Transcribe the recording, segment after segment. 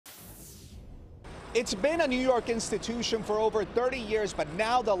It's been a New York institution for over 30 years, but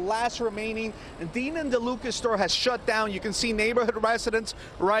now the last remaining Dean Deluca store has shut down. You can see neighborhood residents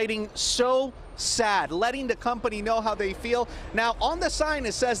writing "so sad," letting the company know how they feel. Now, on the sign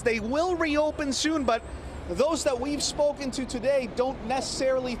it says they will reopen soon, but those that we've spoken to today don't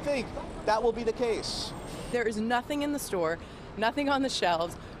necessarily think that will be the case. There is nothing in the store, nothing on the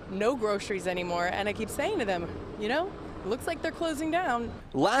shelves, no groceries anymore, and I keep saying to them, you know, looks like they're closing down.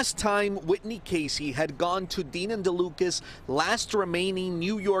 Last time Whitney Casey had gone to Dean Deluca's last remaining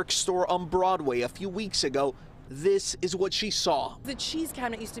New York store on Broadway a few weeks ago, this is what she saw. The cheese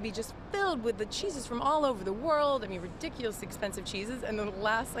cabinet used to be just filled with the cheeses from all over the world. I mean, ridiculously expensive cheeses. And the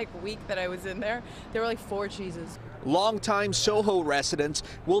last week that I was in there were like 4 cheeses. Longtime Soho residents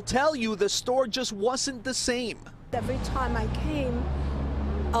will tell you the store just wasn't the same. Every time I came,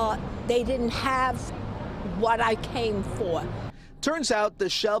 they didn't have what I came for. Turns out the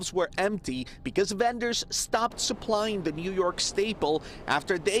shelves were empty because vendors stopped supplying the New York staple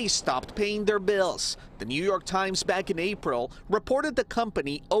after they stopped paying their bills. The New York Times back in April reported the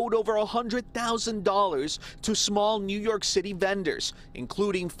company owed over $100,000 to small New York City vendors,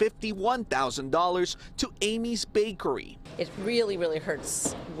 including $51,000 to Amy's Bakery. It really, really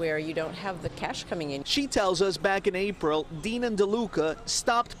hurts where you don't have the cash coming in. She tells us back in April, Dean Deluca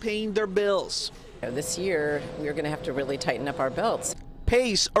stopped paying their bills. This year, we're going to have to really tighten up our belts.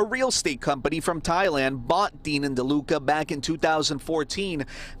 Pace, a real estate company from Thailand, bought Dean Deluca back in 2014.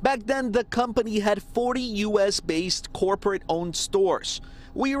 Back then, the company had 40 U.S.-based corporate-owned stores.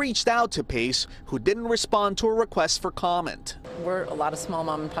 We reached out to Pace, who didn't respond to a request for comment. We're a lot of small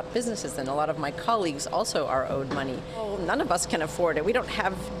mom and pop businesses, and a lot of my colleagues also are owed money. Oh, none of us can afford it. We don't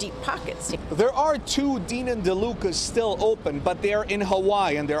have deep pockets. There are 2 Dean Delucas still open, but they're in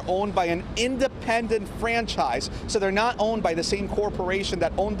Hawaii and they're owned by an independent franchise. So they're not owned by the same corporation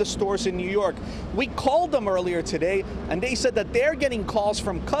that owned the stores in New York. We called them earlier today and they said that they're getting calls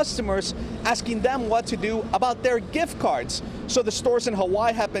from customers asking them what to do about their gift cards. So the stores in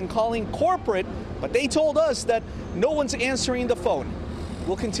Hawaii have been calling corporate, but they told us that no one's answering the phone.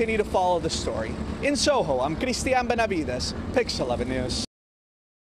 We'll continue to follow the story. In Soho, I'm Cristian Benavides, Pix 11 News.